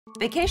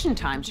Vacation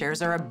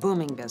timeshares are a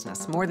booming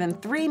business. More than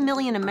 3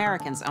 million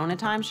Americans own a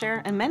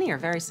timeshare, and many are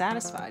very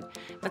satisfied.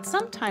 But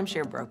some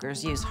timeshare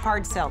brokers use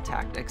hard sell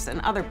tactics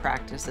and other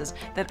practices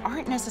that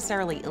aren't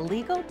necessarily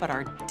illegal, but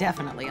are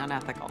definitely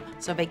unethical.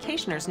 So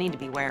vacationers need to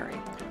be wary.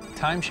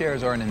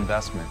 Timeshares are an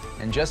investment,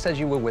 and just as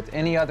you would with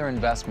any other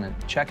investment,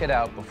 check it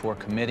out before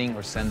committing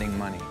or sending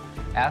money.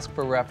 Ask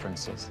for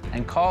references,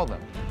 and call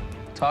them.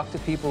 Talk to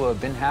people who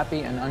have been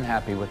happy and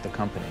unhappy with the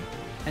company.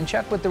 And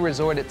check with the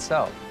resort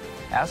itself.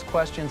 Ask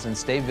questions and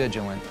stay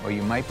vigilant, or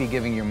you might be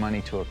giving your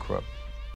money to a crook.